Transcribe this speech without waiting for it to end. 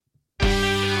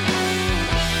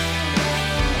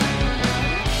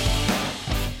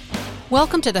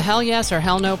Welcome to the Hell Yes or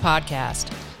Hell No podcast,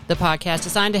 the podcast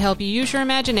designed to help you use your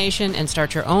imagination and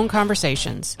start your own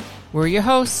conversations. We're your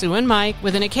hosts, Sue and Mike,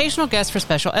 with an occasional guest for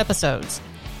special episodes.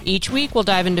 Each week, we'll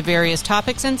dive into various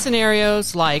topics and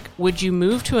scenarios like, would you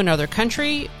move to another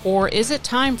country, or is it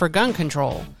time for gun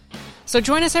control? So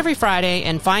join us every Friday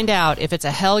and find out if it's a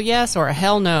hell yes or a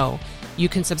hell no. You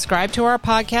can subscribe to our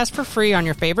podcast for free on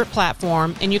your favorite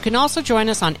platform, and you can also join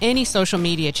us on any social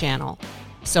media channel.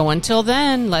 So until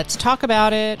then, let's talk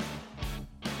about it.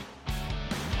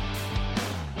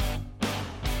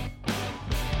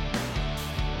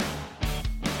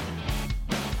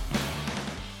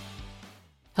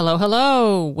 Hello,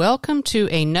 hello. Welcome to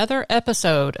another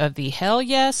episode of the Hell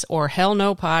Yes or Hell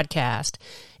No podcast.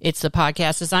 It's the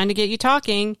podcast designed to get you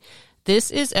talking. This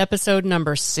is episode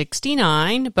number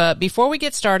 69, but before we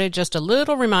get started, just a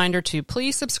little reminder to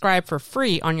please subscribe for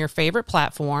free on your favorite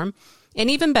platform. And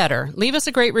even better, leave us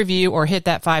a great review or hit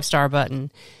that 5-star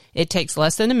button. It takes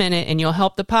less than a minute and you'll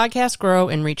help the podcast grow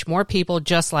and reach more people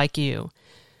just like you.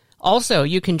 Also,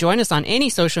 you can join us on any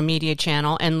social media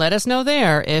channel and let us know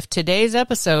there if today's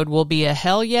episode will be a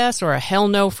hell yes or a hell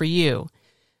no for you.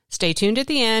 Stay tuned at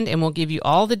the end and we'll give you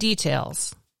all the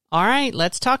details. All right,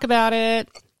 let's talk about it.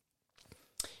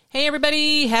 Hey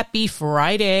everybody, happy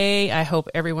Friday. I hope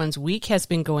everyone's week has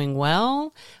been going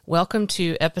well. Welcome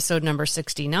to episode number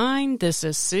 69. This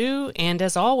is Sue, and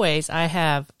as always, I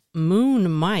have Moon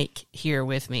Mike here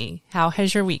with me. How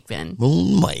has your week been?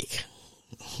 Moon Mike.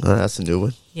 Oh, that's a new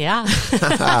one. Yeah.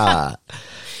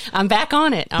 I'm back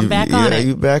on it. I'm back on it. Yeah,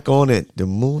 you back on it. The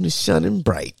moon is shining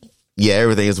bright. Yeah,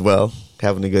 everything is well.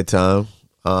 Having a good time.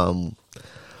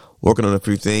 Working on a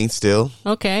few things still.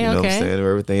 Okay, you know okay. What I'm saying?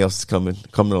 Everything else is coming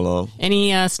along.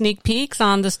 Any sneak peeks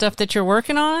on the stuff that you're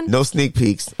working on? No sneak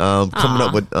peeks. Coming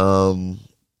up with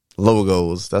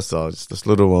logos. That's all. Just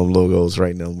little logos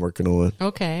right now I'm working on.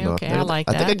 Okay, I like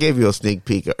that. I think I gave you a sneak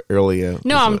peek earlier.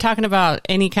 No, I'm talking about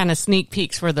any kind of sneak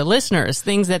peeks for the listeners,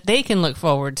 things that they can look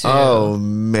forward to. Oh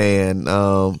man.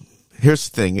 Here's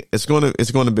the thing. It's going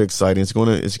to be exciting. It's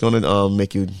going to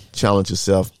make you challenge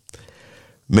yourself.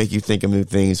 Make you think of new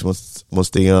things once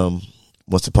the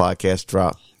podcast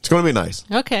drop. It's going to be nice.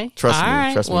 Okay. Trust me,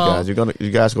 guys.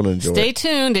 You guys going to enjoy it. Stay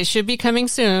tuned. It should be coming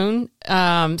soon.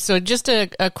 So just a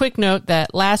quick note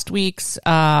that last week's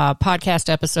podcast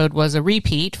episode was a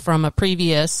repeat from a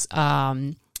previous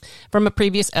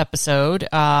episode.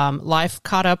 Life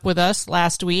caught up with us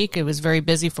last week. It was very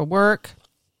busy for work.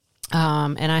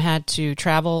 And I had to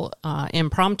travel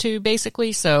impromptu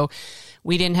basically. So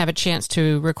we didn't have a chance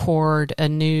to record a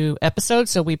new episode,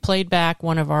 so we played back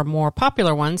one of our more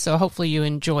popular ones, so hopefully you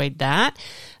enjoyed that.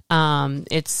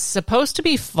 It's supposed to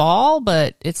be fall,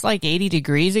 but it's like 80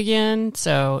 degrees again,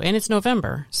 and it's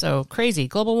November, so crazy,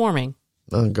 global warming,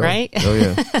 right? Oh,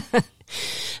 yeah.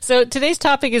 So today's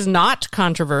topic is not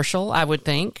controversial, I would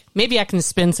think. Maybe I can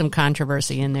spin some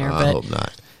controversy in there. I hope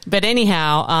not. But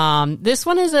anyhow, this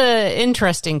one is an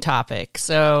interesting topic,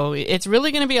 so it's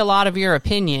really going to be a lot of your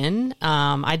opinion.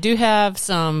 I do have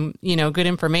some, good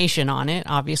information on it,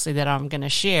 obviously, that I'm going to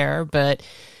share, but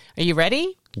are you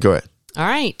ready? Go ahead. All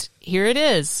right, here it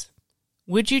is.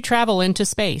 Would you travel into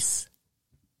space?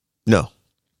 No.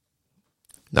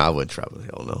 No, I wouldn't travel.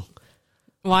 Hell no.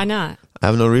 Why not? I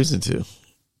have no reason to.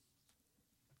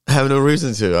 I'm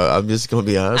just going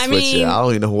to be honest with you. I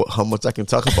don't even know how much I can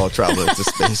talk about traveling to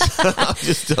space.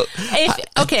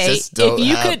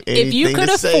 If you could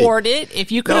afford it,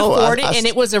 and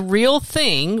it was a real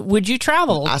thing, would you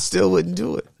travel? I still wouldn't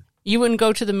do it. You wouldn't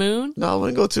go to the moon? No, I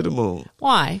wouldn't go to the moon.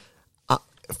 Why?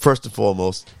 First and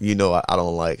foremost, I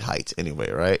don't like heights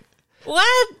anyway, right?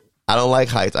 What? I don't like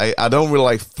heights. I don't really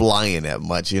like flying that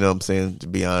much, you know what I'm saying, to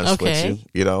be honest with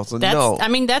you. So no. I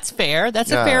mean, that's fair.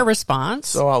 That's a fair response.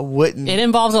 So I wouldn't. It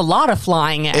involves a lot of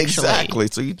flying, actually. Exactly.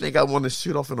 So you think I want to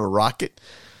shoot off in a rocket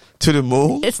to the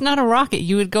moon? It's not a rocket.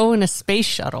 You would go in a space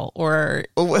shuttle or...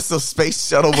 What's a space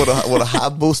shuttle with a high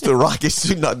booster rocket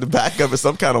shooting out the back of it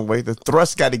some kind of way? The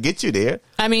thrust got to get you there.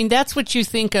 I mean, that's what you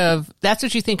think of. That's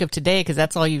what you think of today because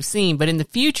that's all you've seen. But in the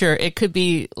future, it could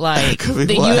be like the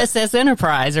USS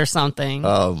Enterprise or something.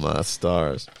 Oh, my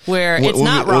stars. Where it's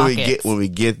not rockets. When we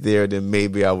get there, then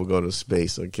maybe I will go to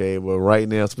space, okay? But right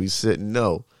now, as we sit,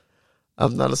 no.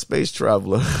 I'm not a space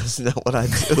traveler. That's not what I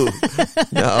do.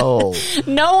 No.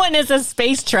 No one is a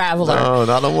space traveler. No,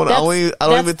 I don't want to. I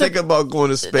don't even think about going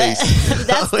to space.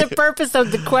 That's the purpose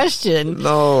of the question.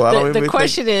 No, I don't even think. The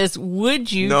question is,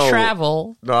 would you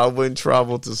travel? No, I wouldn't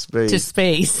travel to space. To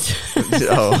space.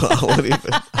 No, I wouldn't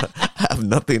even. I have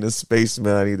nothing in space,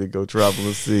 man. I need to go travel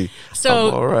and see. So,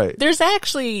 all right. There's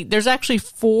actually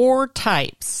 4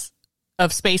 types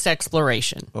of space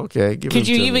exploration. Okay. Could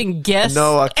you even guess?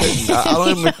 No, I couldn't. I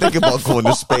don't even think about going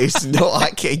to space. No, I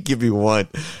can't give you one.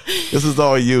 This is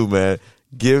all you, man.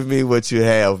 Give me what you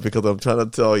have because I'm trying to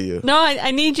tell you. No,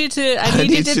 I need you to. I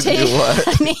need you to take.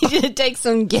 I need you to take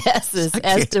some guesses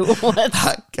as to what.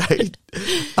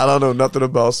 I don't know nothing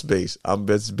about space. I'm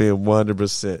just being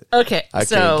 100%. Okay, I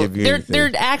can't give you anything.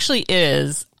 There actually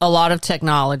is a lot of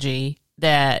technology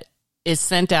that is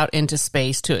sent out into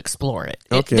space to explore it.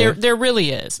 Okay. There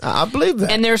really is. I believe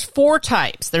that. And there's 4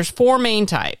 types. There's 4 main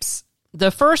types. The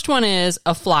first one is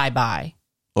a flyby.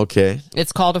 Okay.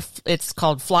 It's called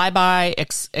flyby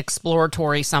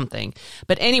exploratory something.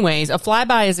 But anyways, a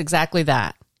flyby is exactly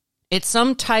that. It's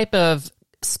some type of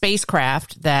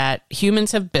spacecraft that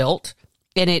humans have built,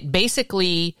 and it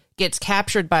basically gets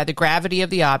captured by the gravity of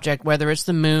the object, whether it's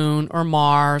the moon or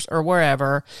Mars or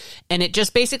wherever, and it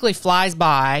just basically flies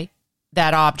by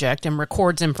that object and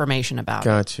records information about it.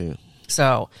 Got you.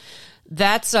 So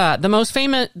that's the most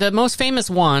famous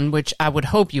one, which I would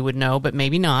hope you would know, but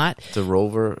maybe not. The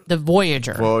rover, the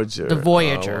Voyager. The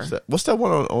Voyager. What's that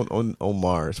one on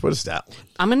Mars? What is that one?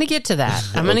 I'm going to get to that.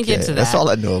 That's all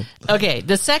I know. Okay,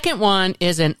 the second one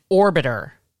is an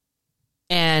orbiter,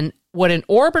 and what an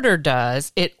orbiter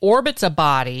does, it orbits a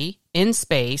body in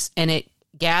space, and it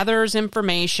gathers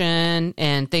information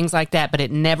and things like that, but it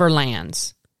never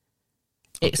lands.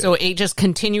 So it just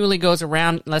continually goes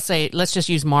around. Let's just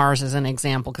use Mars as an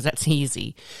example because that's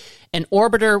easy. An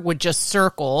orbiter would just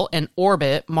circle and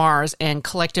orbit Mars and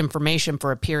collect information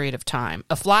for a period of time.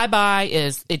 A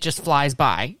flyby it just flies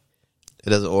by.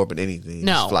 It doesn't orbit anything.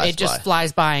 It just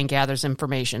flies by and gathers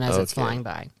information as it's flying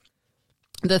by.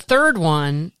 The third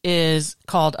one is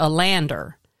called a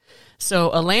lander.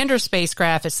 So a lander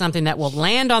spacecraft is something that will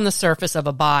land on the surface of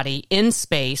a body in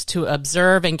space to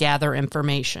observe and gather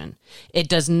information. It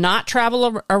does not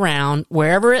travel around.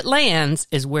 Wherever it lands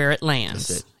is where it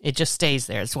lands. It just stays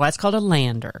there. That's why it's called a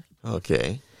lander.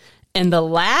 Okay. And the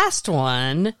last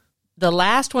one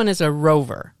is a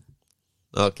rover.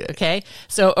 Okay.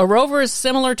 So a rover is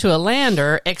similar to a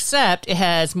lander, except it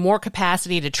has more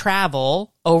capacity to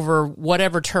travel over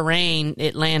whatever terrain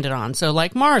it landed on. So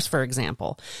like Mars, for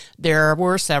example, there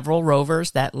were several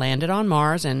rovers that landed on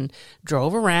Mars and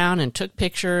drove around and took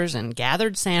pictures and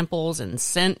gathered samples and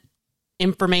sent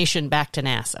information back to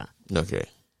NASA. Okay.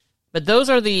 But those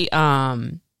are the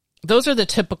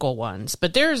typical ones.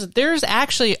 But there's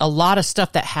actually a lot of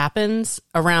stuff that happens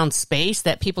around space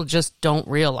that people just don't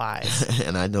realize.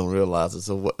 And I don't realize it.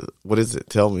 So what is it?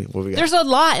 Tell me. What we got? There's a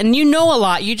lot, and you know a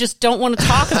lot. You just don't want to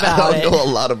talk about it. I don't know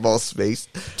a lot about space.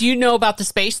 Do you know about the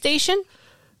space station?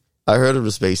 I heard of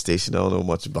the space station. I don't know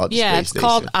much about the space station.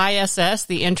 Yeah, it's called ISS,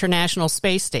 the International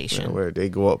Space Station. Yeah, where they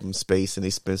go up in space and they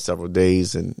spend several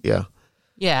days and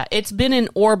Yeah, it's been in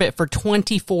orbit for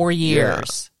 24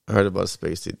 years. Yeah. I heard about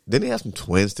space. Didn't they have some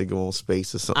twins to go on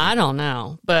space or something? I don't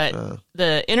know. But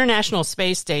the International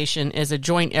Space Station is a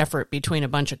joint effort between a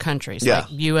bunch of countries, like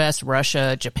U.S.,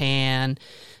 Russia, Japan,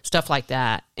 stuff like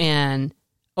that. And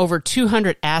over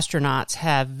 200 astronauts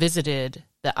have visited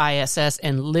the ISS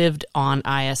and lived on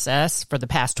ISS for the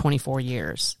past 24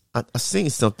 years. I seen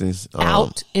something.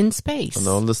 Out in space.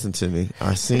 No, listen to me.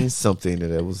 I seen something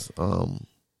that it was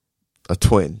a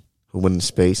twin who went in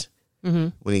space. Mm-hmm.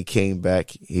 When he came back,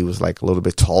 he was like a little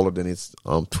bit taller than his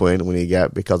twin when he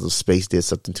got, because of space did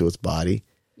something to his body.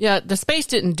 Yeah, the space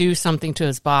didn't do something to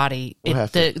his body.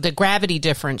 The gravity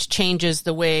difference changes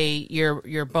the way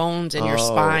your bones and your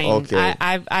spine. Okay.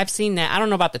 I've seen that. I don't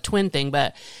know about the twin thing,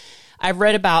 but I've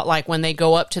read about like when they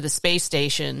go up to the space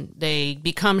station, they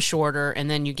become shorter and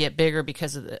then you get bigger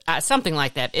because of something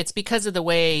like that. It's because of the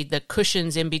way the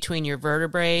cushions in between your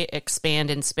vertebrae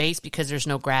expand in space because there's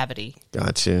no gravity.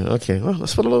 Gotcha. Okay. Well,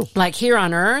 let's put a little. Like here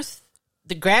on Earth,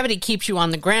 the gravity keeps you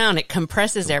on the ground. It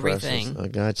compresses everything. I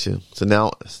got you. So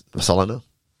now that's all I know.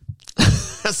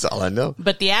 That's all I know.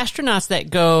 But the astronauts that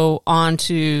go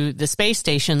onto the space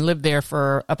station live there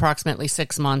for approximately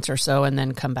 6 months or so and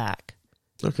then come back.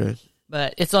 Okay.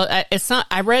 But it's not.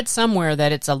 I read somewhere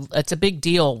that it's a big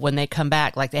deal when they come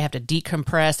back. Like they have to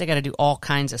decompress. They got to do all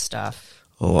kinds of stuff.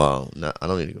 Oh wow! No, I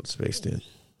don't need to go to space then.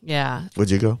 Yeah. Would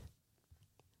you go?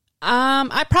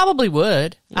 I probably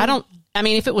would. I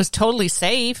mean, if it was totally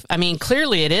safe. I mean,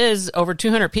 clearly it is. Over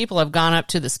 200 people have gone up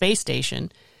to the space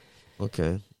station.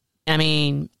 Okay. I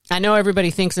mean, I know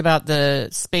everybody thinks about the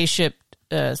spaceship.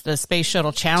 The Space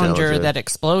Shuttle Challenger that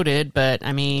exploded, but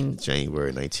I mean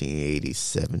January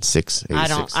 1987,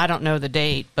 86. I don't know the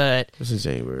date, but this is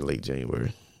late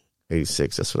January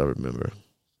 86. That's what I remember.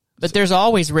 But there's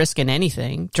always risk in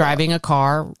anything: driving a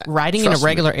car, riding in a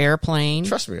regular airplane.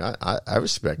 Trust me, I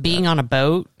respect being on a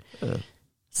boat.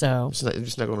 So You're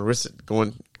just not going to risk it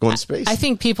going to space. I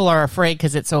think people are afraid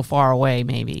because it's so far away,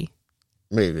 maybe.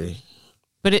 Maybe.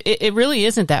 But it really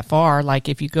isn't that far. Like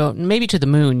if you go maybe to the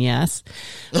moon, yes,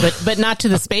 but not to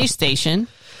the space station.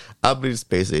 I believe the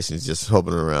space station is just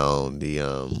hovering around the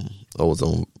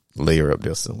ozone layer up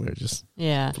there somewhere, just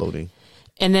floating.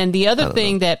 And then the other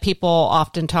thing that people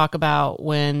often talk about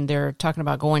when they're talking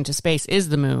about going to space is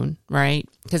the moon, right?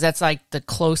 Because that's like the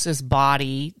closest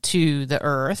body to the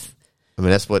Earth. I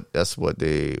mean, that's what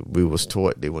we was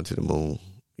taught. They went to the moon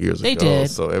years ago. They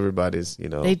did. So everybody's,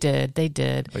 They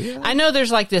did. Yeah. I know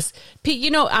there's like this,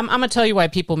 I'm going to tell you why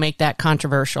people make that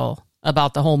controversial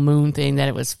about the whole moon thing, that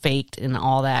it was faked and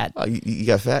all that. Oh, you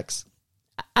got facts?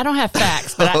 I don't have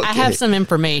facts, but Okay. I have some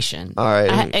information. All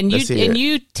right. And let's hear it.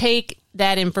 you take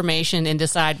that information and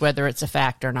decide whether it's a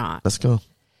fact or not. Let's go.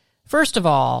 First of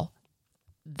all,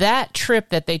 that trip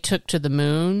that they took to the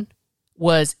moon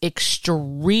was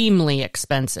extremely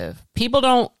expensive. People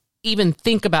don't even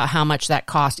think about how much that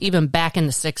cost, even back in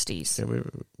the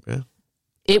 60s. Yeah.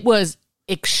 It was,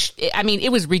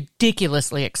 it was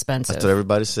ridiculously expensive. That's what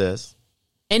everybody says.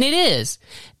 And it is.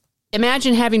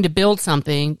 Imagine having to build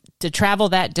something to travel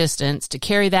that distance, to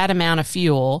carry that amount of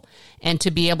fuel, and to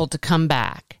be able to come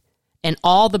back. And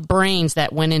all the brains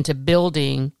that went into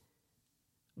building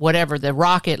whatever, the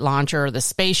rocket launcher or the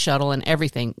space shuttle and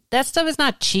everything. That stuff is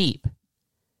not cheap.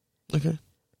 Okay.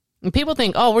 And people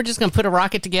think, oh, we're just going to put a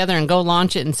rocket together and go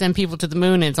launch it and send people to the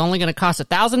moon, and it's only going to cost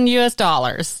 $1,000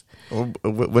 US.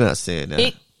 We're not saying that.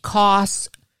 It costs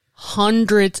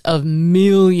hundreds of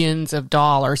millions of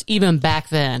dollars, even back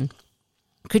then.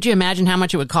 Could you imagine how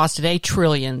much it would cost today?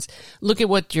 Trillions. Look at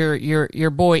what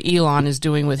your boy Elon is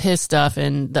doing with his stuff,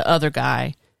 and the other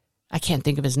guy. I can't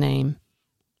think of his name.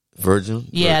 Virgin?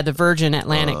 Yeah, the Virgin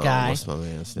Atlantic guy. What's my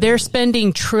man's name? They're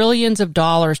spending trillions of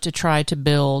dollars to try to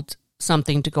build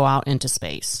something to go out into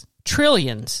space.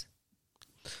 Trillions.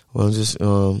 Well, just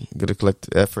get a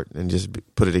collective effort and just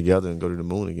put it together and go to the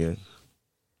moon again.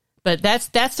 But that's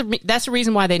the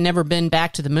reason why they've never been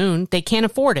back to the moon. They can't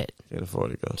afford it. Can't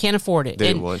afford to go. Can't afford it.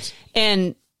 Did once.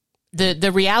 And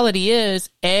the reality is,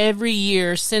 every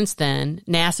year since then,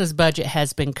 NASA's budget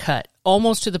has been cut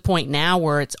almost to the point now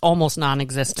where it's almost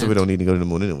non-existent. So we don't need to go to the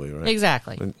moon anyway, right?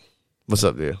 Exactly. What's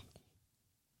up there?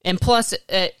 And plus,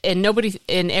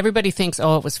 and everybody thinks,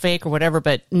 oh, it was fake or whatever,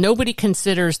 but nobody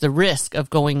considers the risk of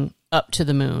going up to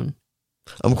the moon.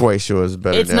 I'm quite sure it's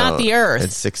better. It's now not the Earth.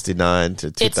 It's 69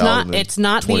 to 2000. It's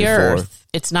not the Earth.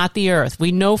 It's not the Earth.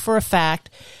 We know for a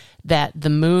fact that the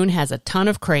moon has a ton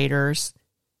of craters.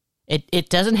 It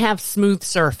doesn't have smooth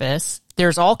surface.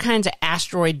 There's all kinds of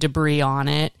asteroid debris on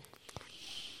it.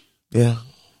 Yeah.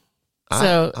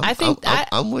 So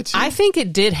I'm with you. I think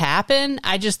it did happen.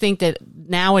 I just think that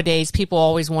nowadays people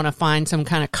always want to find some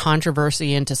kind of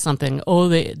controversy into something. Oh,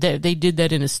 they did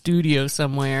that in a studio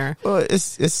somewhere. Well,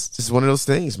 it's just one of those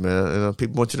things, man.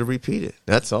 People want you to repeat it.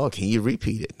 That's all. Can you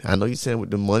repeat it? I know you're saying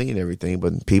with the money and everything,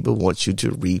 but people want you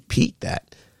to repeat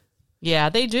that. Yeah,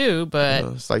 they do, but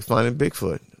it's like finding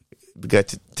Bigfoot. We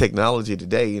got technology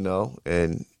today,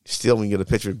 and still when you get a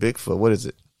picture of Bigfoot, what is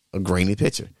it? A grainy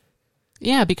picture.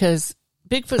 Yeah, because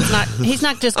Bigfoot's he's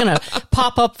not just going to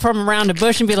pop up from around a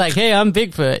bush and be like, hey, I'm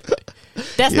Bigfoot.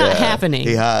 That's not happening.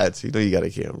 He hides. You got a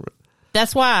camera.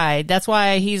 That's why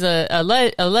he's a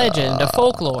legend, a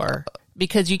folklore,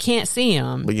 because you can't see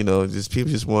him. But, just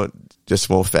people just want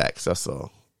facts. That's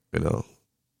all,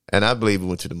 And I believe we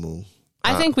went to the moon.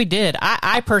 I think we did.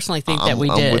 I personally think that we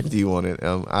did. I'm with you on it.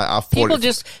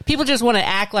 People just want to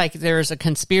act like there's a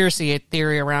conspiracy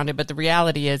theory around it, but the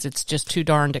reality is it's just too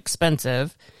darned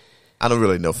expensive. I don't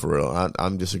really know for real.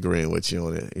 I'm disagreeing with you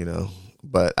on it,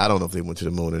 but I don't know if they went to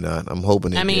the moon or not. I'm hoping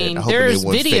they did. There's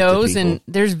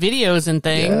videos and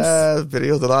things. Yeah,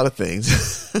 videos, a lot of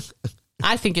things.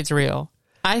 I think it's real.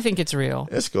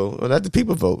 Let's go. Well, let the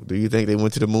people vote. Do you think they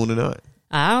went to the moon or not?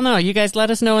 I don't know. You guys let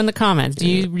us know in the comments. Do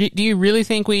you really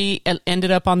think we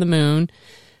ended up on the moon?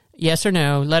 Yes or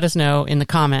no? Let us know in the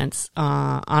comments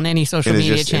on any social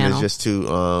media channel. And it's just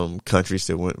two countries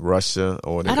that went, Russia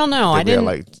or I don't know. I didn't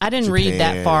Japan, read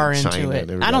that far China,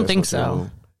 into it. I don't think so.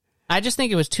 I just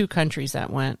think it was two countries that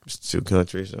went. It's two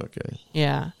countries, okay.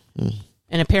 Yeah.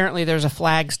 And apparently there's a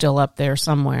flag still up there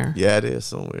somewhere. Yeah, it is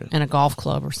somewhere. And a golf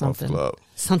club or something.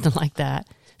 Something like that.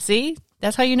 See?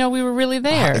 That's how you know we were really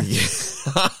there.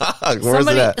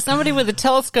 Somebody with a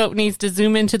telescope needs to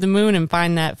zoom into the moon and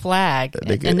find that flag,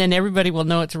 and then everybody will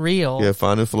know it's real. Yeah,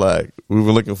 find the flag. We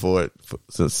were looking for it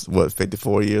since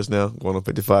 54 years now, going on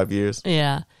 55 years.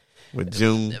 Yeah. With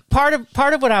June. Part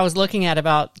of what I was looking at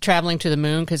about traveling to the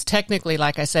moon, because technically,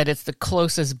 like I said, it's the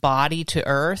closest body to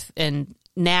Earth, and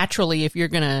naturally, if you're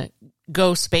going to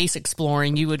go space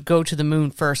exploring, you would go to the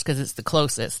moon first because it's the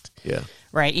closest. Yeah.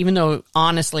 Right? Even though,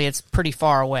 honestly, it's pretty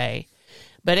far away.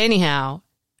 But anyhow,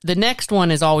 the next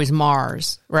one is always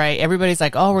Mars, right? Everybody's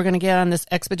like, oh, we're going to get on this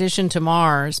expedition to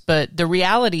Mars. But the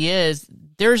reality is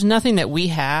there's nothing that we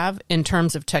have in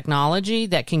terms of technology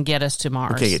that can get us to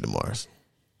Mars. We can't get to Mars.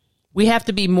 We have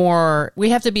to be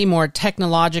more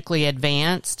technologically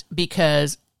advanced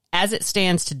because as it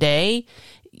stands today,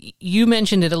 you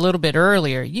mentioned it a little bit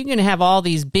earlier, you're going to have all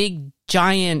these big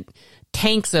giant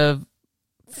tanks of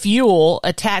fuel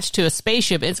attached to a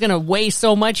spaceship. It's going to weigh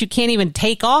so much you can't even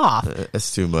take off.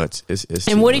 It's too much. It's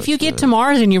and what if you get to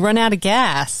Mars and you run out of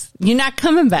gas? You're not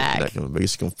coming back. You're not coming back. You're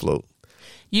just going to float.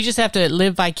 You just have to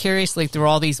live vicariously through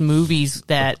all these movies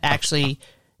that actually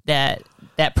that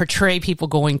portray people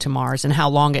going to Mars and how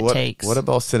long it takes. What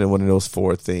about sending one of those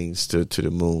 4 things to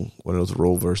the moon? One of those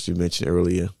rovers you mentioned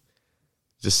earlier.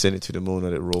 Just send it to the moon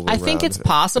and it rover I around. think it's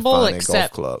possible,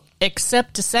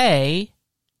 except to say,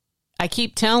 I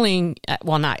keep telling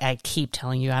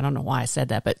you, I don't know why I said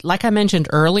that, but like I mentioned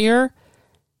earlier,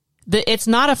 it's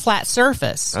not a flat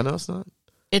surface. I know it's not.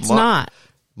 It's not.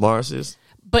 Mars is.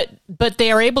 But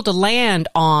they are able to land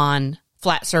on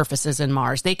flat surfaces in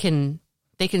Mars. They can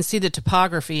see the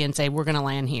topography and say, we're going to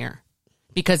land here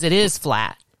because it is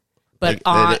flat. But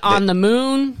on the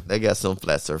moon, they got some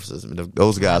flat surfaces. I mean,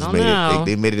 those guys made it.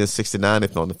 They made it in '69. They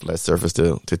found the flat surface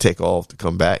to take off to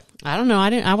come back. I don't know.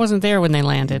 I wasn't there when they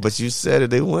landed. But you said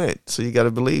it. They went, so you got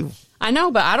to believe. I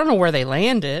know, but I don't know where they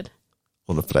landed.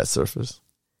 On the flat surface.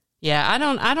 Yeah, I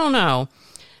don't know.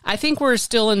 I think we're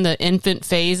still in the infant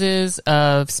phases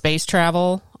of space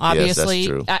travel, obviously. Yes,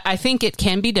 that's true. I think it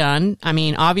can be done. I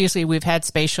mean, obviously, we've had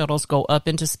space shuttles go up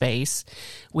into space.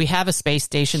 We have a space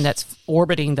station that's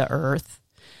orbiting the Earth.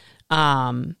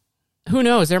 Who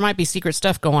knows? There might be secret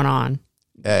stuff going on.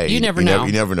 Hey, you never know.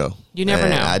 You never know. You never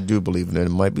know. I do believe there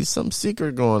might be some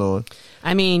secret going on.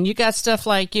 I mean, you got stuff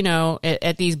like,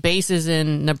 at these bases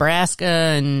in Nebraska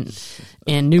and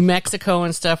in New Mexico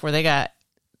and stuff where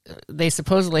they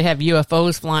supposedly have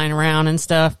UFOs flying around and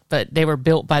stuff, but they were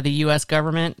built by the U.S.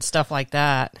 government, stuff like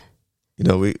that.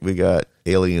 We got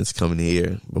aliens coming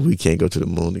here, but we can't go to the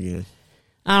moon again.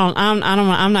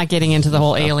 I'm not getting into the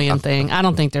whole alien thing. I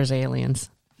don't think there's aliens.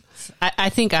 I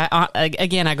think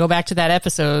I go back to that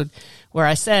episode where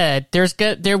I said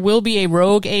there will be a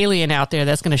rogue alien out there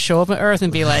that's going to show up on Earth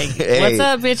and be like, hey, what's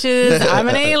up, bitches? I'm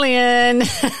an alien.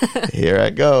 Here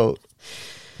I go.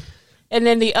 And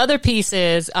then the other piece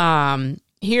is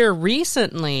here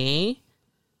recently,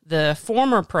 the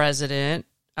former president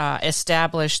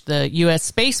established the U.S.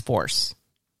 Space Force.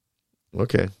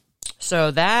 Okay.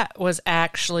 So that was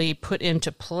actually put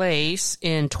into place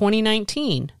in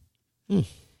 2019.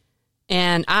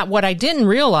 And what I didn't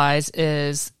realize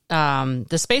is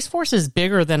the Space Force is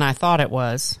bigger than I thought it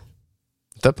was.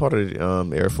 Is that part of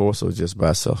the Air Force or just by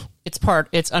itself?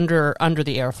 It's under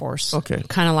the Air Force. Okay.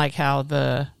 Kind of like how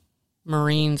the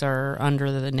Marines are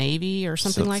under the Navy or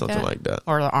something like that. Something like that.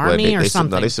 Or the Army or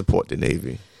something. No, they support the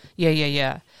Navy.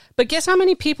 Yeah. But guess how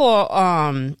many people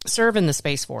serve in the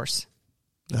Space Force?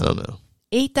 I don't know.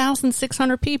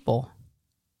 8,600 people.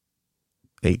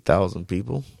 8,000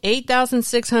 people?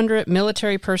 8,600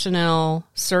 military personnel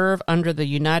serve under the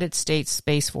United States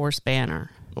Space Force banner.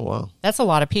 Oh, wow. That's a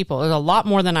lot of people. There's a lot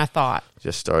more than I thought.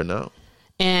 Just starting out.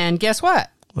 And guess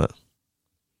what? What?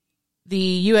 The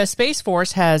U.S. Space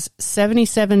Force has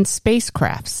 77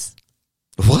 spacecrafts.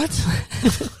 What?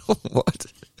 What?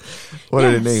 What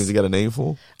are the names? You got a name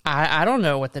for them? I don't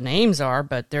know what the names are,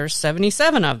 but there's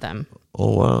 77 of them.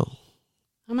 Oh, wow.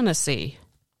 I'm going to see.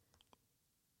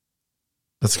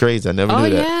 That's crazy. I never knew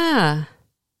that. Oh,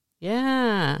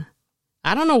 yeah.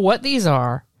 I don't know what these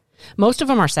are. Most of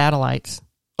them are satellites.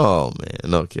 Oh,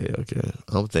 man. Okay.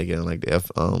 I'm thinking like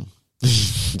the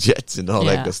jets and all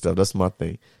that good stuff. That's my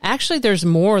thing. Actually, there's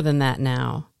more than that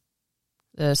now.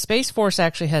 The Space Force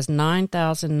actually has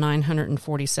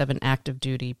 9,947 active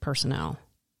duty personnel.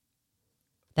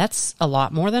 That's a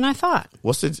lot more than I thought.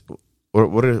 What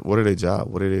are their job?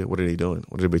 What are they doing?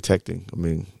 What are they protecting? I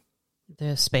mean,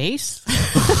 the space.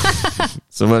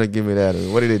 Somebody give me that. I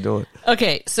mean, what are they doing?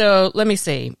 Okay, so let me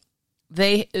see.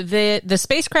 The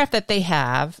spacecraft that they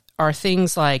have are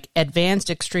things like advanced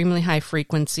extremely high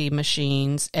frequency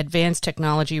machines, advanced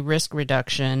technology risk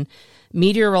reduction,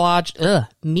 meteorological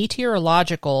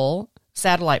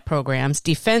satellite programs,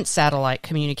 defense satellite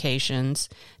communications,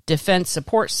 defense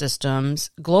support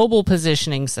systems, global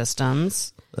positioning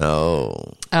systems.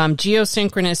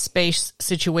 Geosynchronous space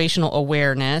situational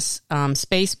awareness,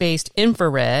 space-based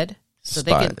infrared, So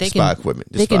spy equipment. Just spy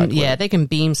equipment. They can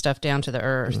beam stuff down to the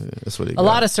earth. Yeah, that's what they got. A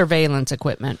lot of surveillance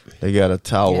equipment. They got a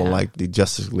tower like the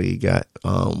Justice League got.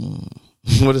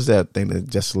 What is that thing that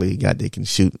Justice League got? They can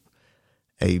shoot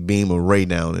a beam of ray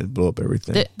down and blow up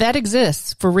everything. That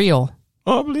exists for real.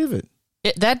 Oh, I believe it.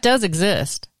 That does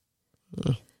exist.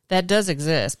 That does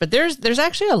exist. But there's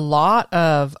actually a lot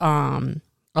of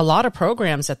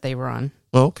programs that they run.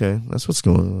 Oh, okay, that's what's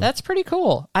going on. That's pretty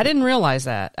cool. I didn't realize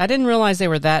that. I didn't realize they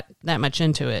were that much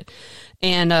into it.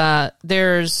 And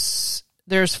there's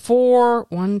six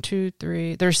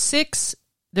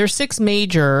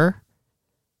major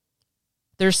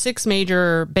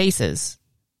bases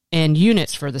and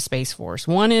units for the Space Force.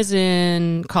 One is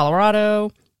in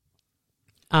Colorado.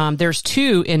 There's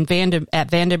two at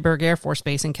Vandenberg Air Force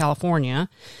Base in California.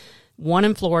 One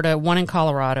in Florida, one in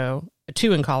Colorado.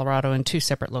 Two in Colorado in two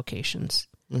separate locations.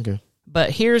 Okay. But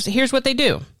here's what they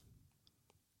do.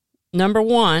 Number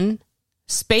one,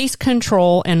 space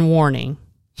control and warning.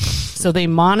 So they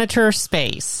monitor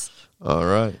space. All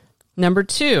right. Number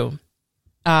two,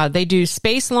 they do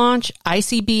space launch,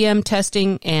 ICBM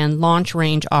testing, and launch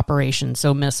range operations,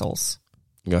 so missiles.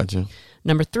 Gotcha.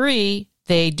 Number three,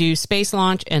 they do space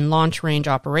launch and launch range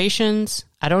operations.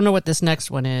 I don't know what this next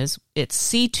one is. It's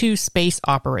C2 space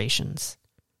operations.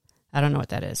 I don't know what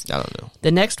that is. I don't know.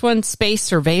 The next one, space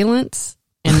surveillance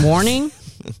and warning.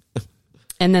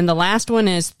 And then the last one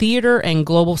is theater and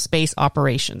global space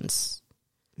operations.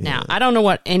 Yeah. Now, I don't know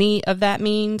what any of that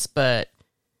means, but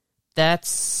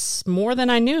that's more than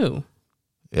I knew.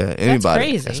 Yeah, anybody. That's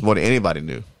crazy. That's more than anybody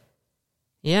knew.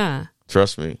 Yeah.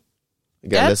 Trust me. You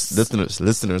got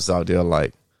listeners out there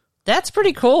like. That's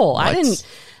pretty cool.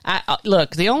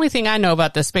 Look, the only thing I know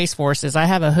about the Space Force is I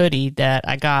have a hoodie that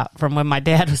I got from when my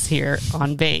dad was here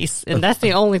on base. And that's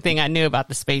the only thing I knew about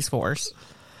the Space Force.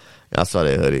 I saw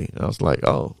that hoodie. I was like,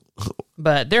 oh.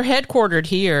 But they're headquartered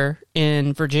here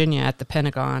in Virginia at the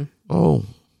Pentagon. Oh.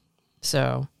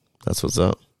 So. That's what's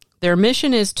up. Their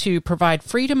mission is to provide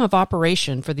freedom of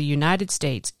operation for the United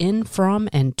States in, from,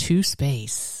 and to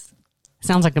space.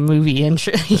 Sounds like a movie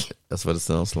entry. That's what it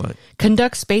sounds like.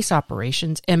 Conduct space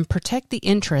operations and protect the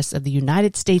interests of the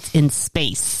United States in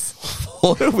space.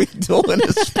 What are we doing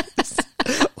in space?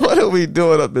 What are we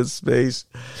doing up in space?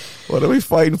 What are we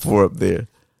fighting for up there?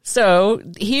 So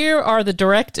here are the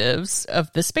directives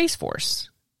of the Space Force.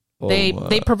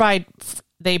 They provide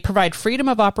freedom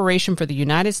of operation for the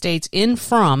United States in,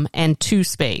 from, and to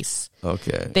space.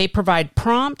 Okay. They provide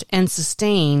prompt and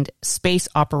sustained space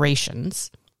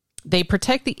operations. They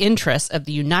protect the interests of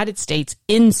the United States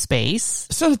in space.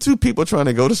 It's not two people trying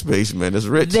to go to space, man. It's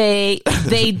rich. They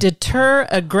deter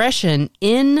aggression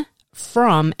in,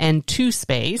 from, and to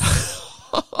space.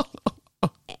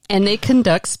 And they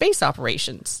conduct space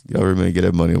operations. Y'all remember get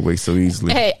that money away so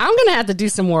easily. Hey, I'm going to have to do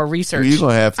some more research. You're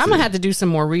going to have to. I'm going to have to do some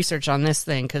more research on this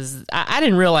thing because I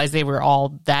didn't realize they were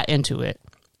all that into it.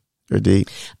 They're deep.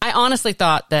 I honestly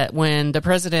thought that when the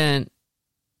president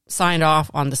signed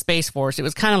off on the Space Force, it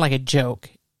was kind of like a joke.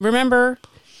 Remember?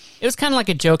 It was kind of like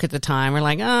a joke at the time. We're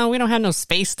like, oh, we don't have no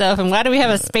space stuff, and why do we have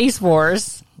a Space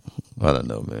Force? I don't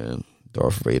know, man.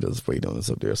 Darth Vader's waiting on us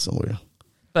up there somewhere.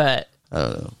 But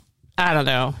I don't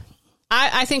know.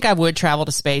 I think I would travel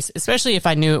to space, especially if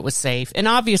I knew it was safe. And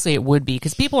obviously it would be,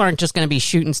 because people aren't just going to be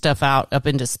shooting stuff out up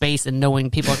into space and knowing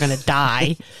people are going to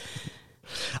die.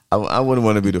 I wouldn't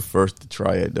want to be the first to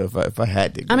try it, though, if I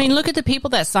had to go. I mean, look at the people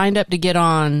that signed up to get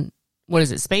on, what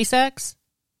is it, SpaceX?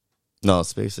 No,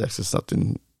 SpaceX is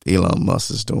something Elon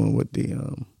Musk is doing with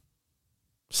the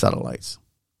satellites.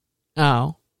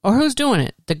 Oh. Or who's doing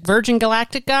it? The Virgin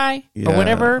Galactic guy? Yeah. Or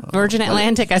whatever? Virgin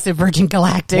Atlantic? I said Virgin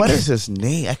Galactic. What is his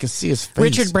name? I can see his face.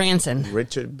 Richard Branson.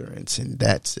 Richard Branson.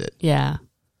 That's it. Yeah.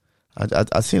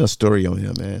 I seen a story on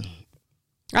him, man.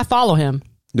 I follow him.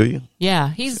 Do you? Yeah.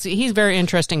 He's a very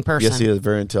interesting person. Yes, he is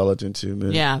very intelligent, too,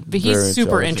 man. Yeah. But he's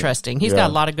super interesting. He's got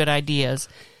a lot of good ideas.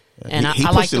 And he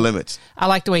I pushed the limits. I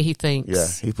like the way he thinks. Yeah,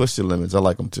 he pushed the limits. I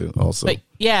like him, too, also.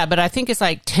 But I think it's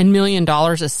like $10 million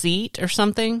a seat or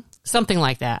something. Something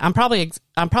like that. I'm probably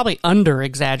under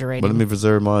exaggerating. But let me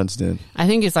reserve mine then. I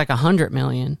think it's like 100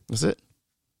 million. That's it.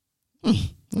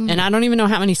 And I don't even know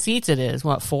how many seats it is.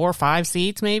 What, 4 or 5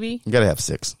 seats maybe? You gotta have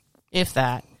 6. If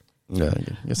that. Yeah,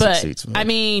 but 6 seats. Man. I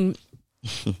mean,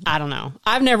 I don't know.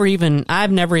 I've never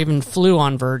even flew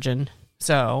on Virgin,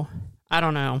 so I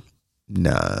don't know.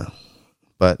 Nah,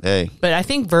 but hey. But I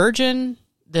think Virgin,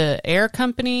 the airline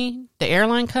company,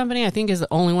 I think is the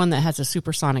only one that has a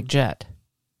supersonic jet.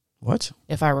 What?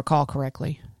 If I recall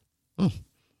correctly.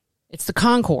 It's the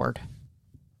Concorde.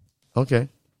 Okay.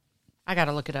 I got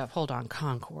to look it up. Hold on.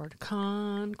 Concorde.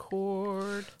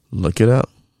 Look it up.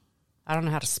 I don't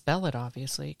know how to spell it,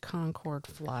 obviously. Concorde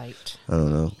Flight. I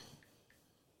don't know.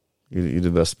 You're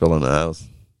the best speller in the house.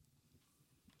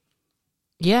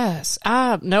 Yes.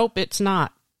 Nope, it's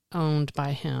not owned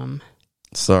by him.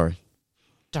 Sorry.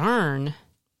 Darn.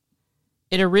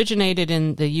 It originated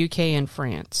in the UK and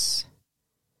France.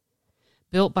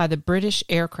 Built by the British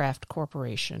Aircraft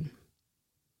Corporation.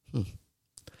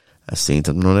 I seen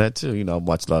something on that too. I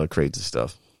watch a lot of crazy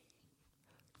stuff.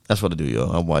 That's what I do, yo.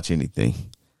 I watch anything.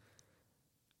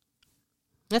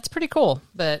 That's pretty cool.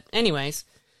 But anyways,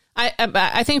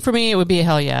 I think for me it would be a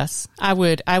hell yes. I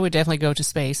would definitely go to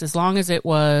space as long as it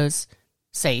was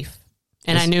safe.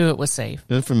 And I knew it was safe.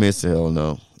 Then for me, it's a hell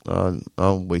no.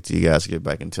 I'll wait till you guys get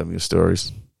back and tell me your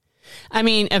stories. I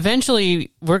mean,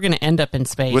 eventually we're going to end up in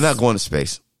space. We're not going to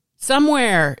space.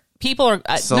 Somewhere people are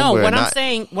no, Somewhere,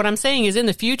 what I'm saying is in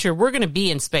the future we're going to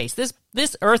be in space.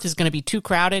 This Earth is going to be too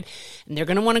crowded and they're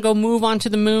going to want to go move onto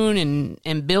the moon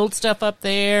and build stuff up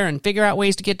there and figure out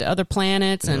ways to get to other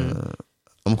planets and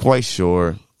I'm quite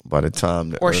sure by the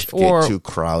time the Earth get too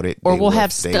crowded,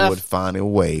 they would find a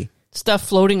way. Stuff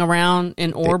floating around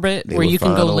in orbit they where you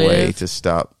can go live. Way to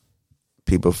stop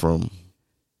people from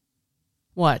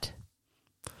what?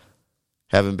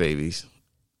 Having babies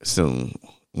soon.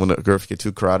 When the Earth get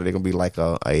too crowded, they're gonna be like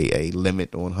a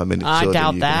limit on how many children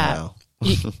doubt you that.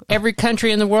 can have. Every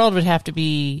country in the world would have to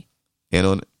be.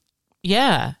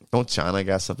 Yeah. Don't China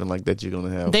got something like that you're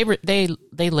gonna have?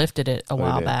 They lifted it a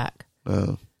while back.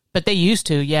 But they used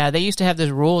to, yeah. They used to have this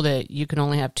rule that you can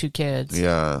only have 2 kids.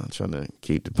 Yeah, trying to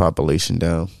keep the population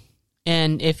down.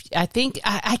 And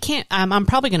I'm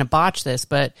probably going to botch this,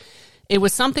 but it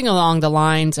was something along the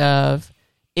lines of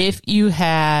if you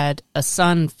had a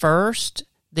son first,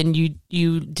 then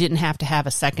you didn't have to have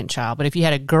a second child. But if you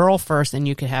had a girl first, then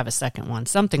you could have a second one.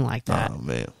 Something like that. Oh,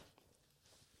 man.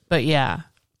 But yeah.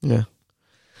 Yeah.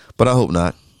 But I hope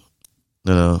not.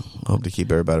 I hope to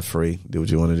keep everybody free. Do what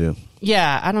you want to do.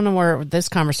 Yeah, I don't know where this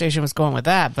conversation was going with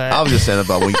that, but I was just saying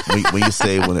about when you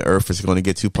say when the Earth is going to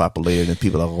get too populated and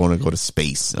people are going to go to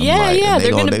space.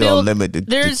 They're going to limit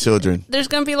the children. There's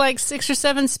going to be like 6 or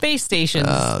 7 space stations.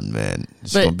 Oh man,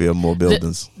 it's going to be more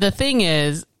buildings. The thing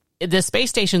is, the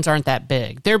space stations aren't that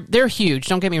big. They're huge.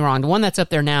 Don't get me wrong. The one that's up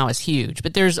there now is huge,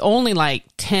 but there's only like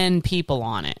 10 people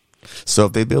on it. So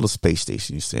if they build a space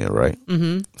station, you're saying, right?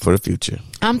 Mm-hmm. For the future.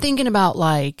 I'm thinking about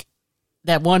like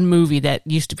that one movie that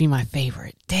used to be my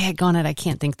favorite. Daggone it, I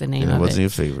can't think the name of it. What's your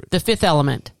favorite? The Fifth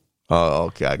Element. Oh,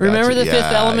 okay. I got Remember you. The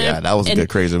Fifth Element? Yeah, that was a good,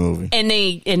 crazy movie. And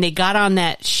they got on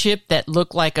that ship that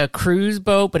looked like a cruise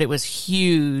boat, but it was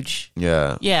huge.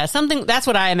 Yeah. Yeah, something, that's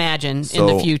what I imagine in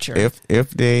the future.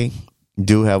 If they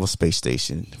do have a space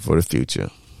station for the future,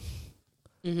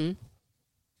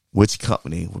 which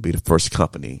company would be the first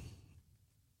company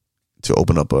to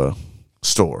open up a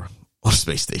store on a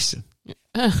space station?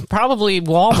 Probably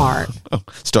Walmart.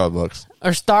 Starbucks.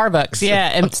 Or Starbucks, yeah.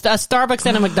 And Starbucks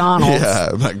and a McDonald's. Yeah,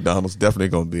 McDonald's definitely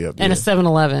going to be up there. And a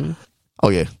 7-Eleven. Oh,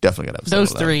 yeah, definitely got to have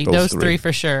Those three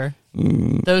for sure.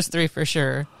 Those 3 for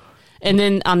sure. And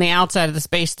then on the outside of the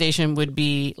space station would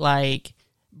be like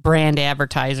brand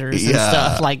advertisers and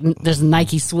stuff. Like there's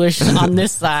Nike swoosh on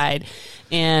this side.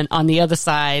 And on the other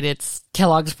side, it's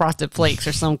Kellogg's Frosted Flakes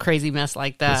or some crazy mess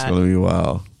like that. That's going to be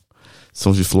wild. As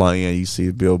soon as you fly in, you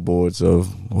see billboards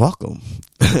of welcome.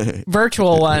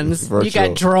 Virtual ones. You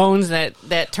got drones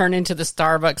that turn into the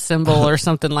Starbucks symbol or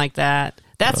something like that.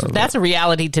 That's a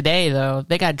reality today, though.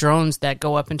 They got drones that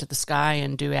go up into the sky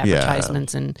and do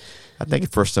advertisements. And I think the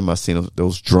first time I seen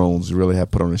those drones really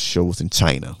had put on the shows in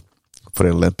China for the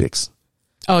Olympics.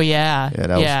 Oh, yeah.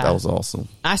 Yeah, that was awesome.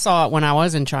 I saw it when I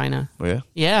was in China. Oh, yeah?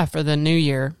 Yeah, for the New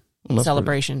Year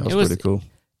celebration. That was pretty cool.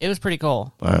 It was pretty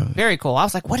cool. Very cool. I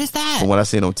was like, what is that? From what I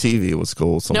seen on TV, it was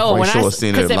cool. So no, when I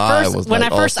seen it live, I was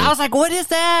like, what is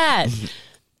that?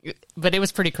 But it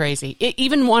was pretty crazy.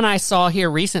 Even one I saw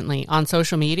here recently on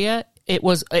social media, it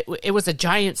was a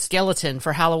giant skeleton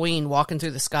for Halloween walking through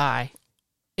the sky.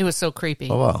 It was so creepy.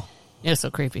 Oh, wow. It was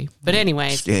so creepy. But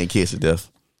anyways. Scaring kids to death.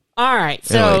 All right.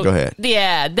 So, anyway, go ahead.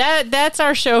 Yeah, that's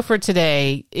our show for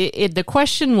today. The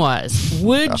question was,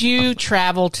 would you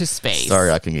travel to space?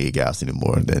 Sorry, I can't get you guys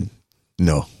anymore. Then,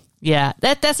 no. Yeah,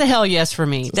 that's a hell yes for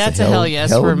me. That's a hell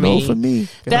yes for me. No for me.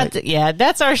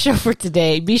 That's our show for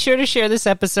today. Be sure to share this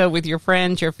episode with your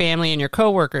friends, your family, and your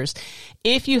coworkers.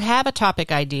 If you have a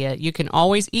topic idea, you can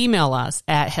always email us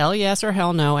at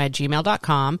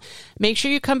hellyesorhellno@gmail.com. Make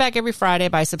sure you come back every Friday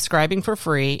by subscribing for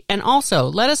free. And also,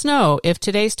 let us know if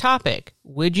today's topic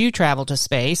Would you travel to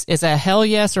space? Is a hell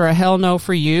yes or a hell no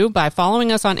for you by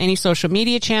following us on any social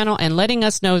media channel and letting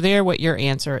us know there what your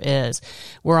answer is.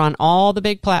 We're on all the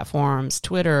big platforms,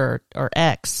 Twitter or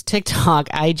X, TikTok,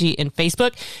 IG, and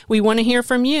Facebook. We want to hear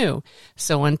from you.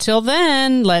 So until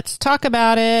then, let's talk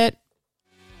about it.